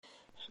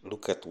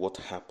Look at what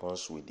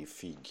happens with the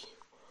fig.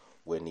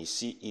 When you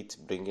see it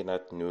bringing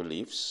out new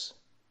leaves,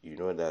 you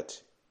know that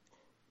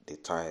the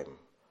time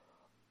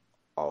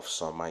of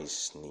summer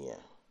is near.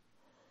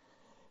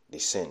 The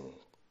same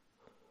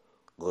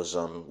goes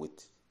on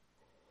with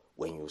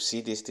when you see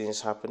these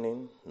things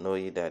happening, know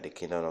ye that the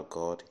kingdom of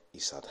God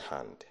is at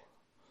hand.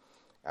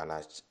 And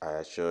I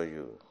assure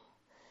you,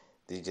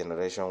 this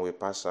generation will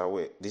pass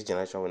away. This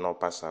generation will not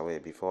pass away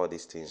before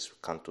these things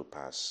come to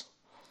pass.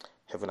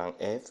 Heaven and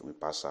earth will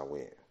pass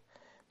away,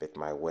 but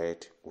my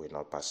word will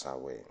not pass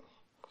away.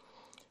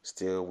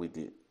 Still with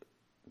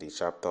the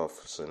chapter of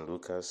St.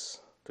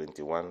 Lucas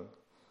 21,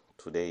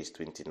 today is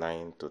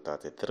 29 to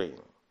 33.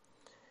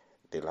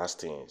 The last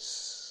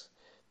things.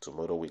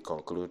 Tomorrow we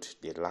conclude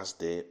the last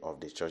day of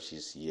the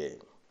church's year.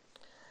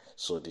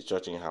 So the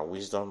church in her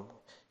wisdom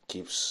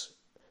keeps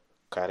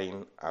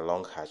carrying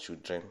along her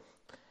children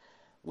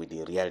with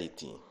the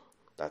reality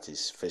that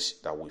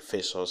will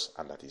face us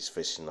and that is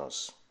facing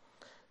us.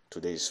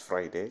 Today is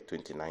Friday,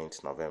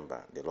 29th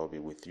November. The Lord be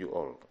with you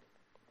all.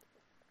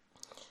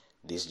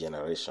 This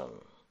generation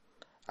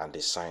and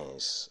the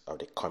signs of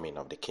the coming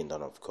of the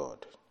kingdom of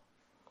God.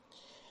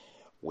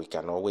 We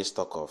can always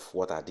talk of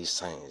what are these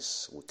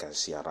signs we can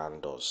see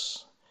around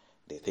us,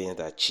 the things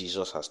that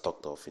Jesus has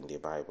talked of in the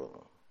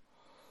Bible.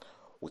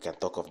 We can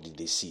talk of the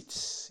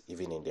deceits,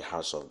 even in the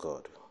house of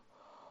God.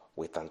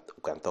 We can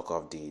talk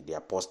of the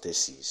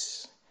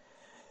apostasies,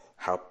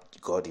 how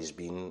God is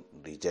being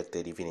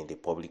rejected even in the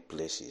public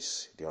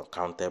places, the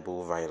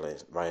uncountable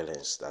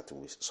violence that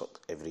we saw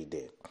every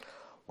day.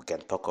 We can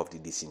talk of the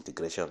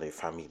disintegration of the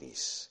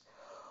families.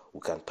 We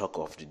can talk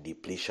of the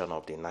depletion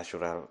of the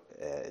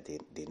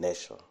the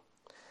nation,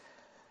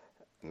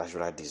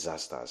 natural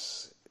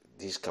disasters.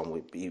 These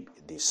can be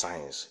the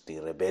signs,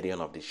 the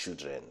rebellion of the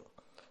children,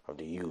 of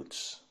the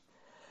youths.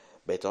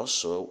 But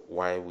also,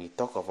 while we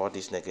talk of all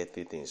these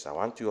negative things, I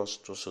want you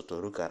also to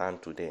look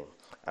around today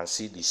and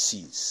see the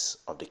seeds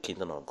of the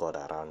kingdom of God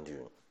around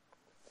you.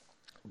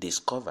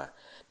 Discover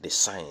the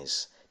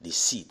signs, the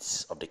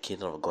seeds of the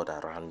kingdom of God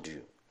around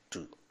you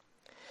too.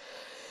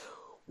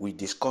 We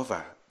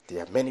discover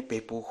there are many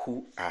people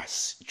who are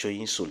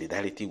showing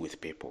solidarity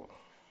with people.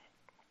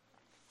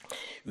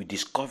 We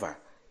discover,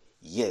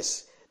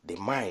 yes, the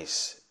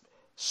minds,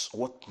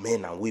 what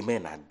men and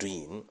women are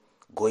doing,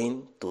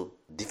 going to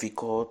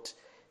difficult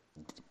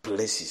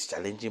places,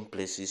 challenging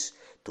places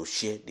to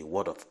share the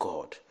word of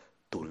God,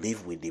 to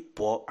live with the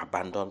poor,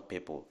 abandoned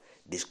people.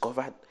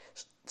 Discover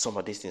some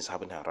of these things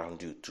happening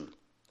around you too.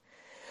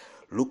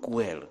 Look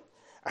well,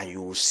 and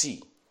you will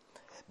see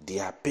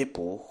there are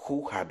people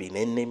who have been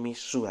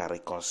enemies who are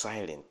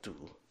reconciling too.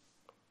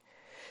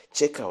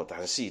 Check out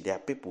and see there are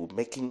people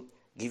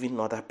giving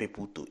other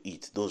people to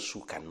eat, those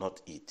who cannot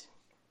eat.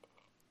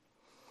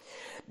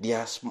 There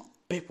are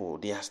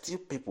still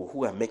people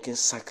who are making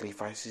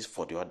sacrifices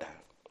for the other.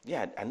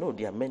 Yeah, I know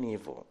there are many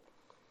evil.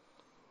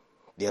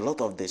 There are a lot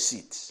of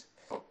deceit.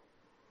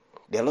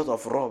 There are a lot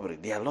of robbery.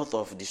 There are a lot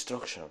of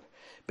destruction.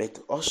 But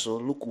also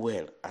look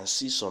well and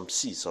see some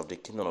seeds of the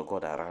kingdom of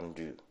God around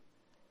you.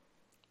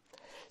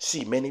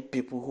 See many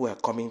people who are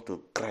coming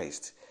to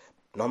Christ.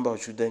 Number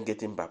of children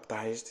getting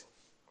baptized.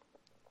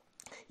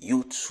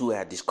 Youths who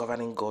are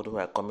discovering God, who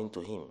are coming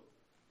to Him.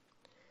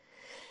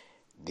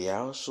 There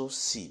are also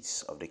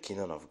seeds of the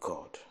kingdom of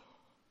God.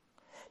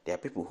 There are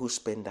people who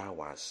spend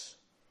hours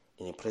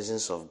in the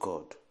presence of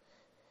God,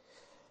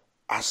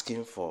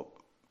 asking for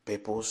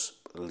people's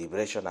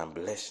liberation and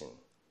blessing.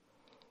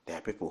 There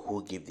are people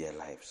who give their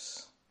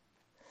lives.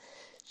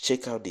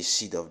 Check out the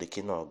seed of the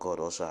kingdom of God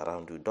also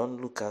around you.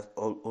 Don't look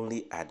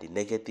only at the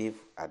negative,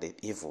 at the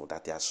evil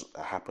that is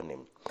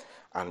happening.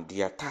 And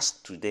their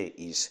task today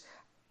is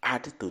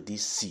add to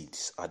these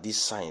seeds or these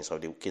signs of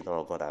the kingdom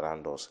of God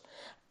around us.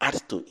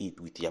 Add to it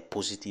with your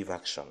positive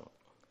action.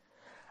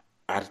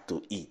 Add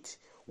to it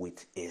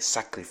with a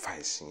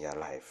sacrifice in your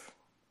life.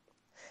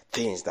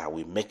 Things that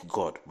will make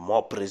God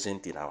more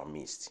present in our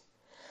midst.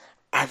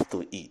 Add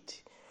to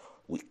it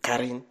with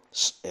carrying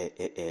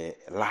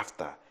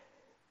laughter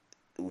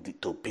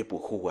to people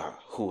who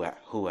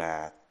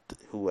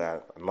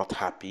are not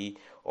happy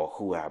or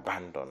who are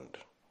abandoned.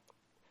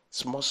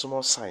 Small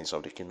signs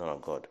of the kingdom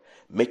of God.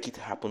 Make it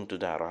happen to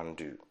them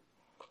around you.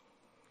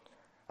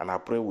 And I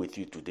pray with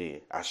you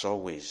today, as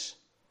always,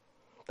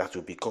 that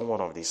will become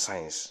one of the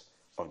signs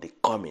of the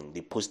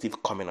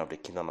positive coming of the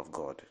kingdom of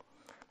God.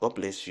 God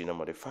bless you in the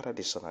name of the Father,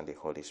 the Son, and the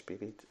Holy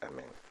Spirit.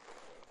 Amen.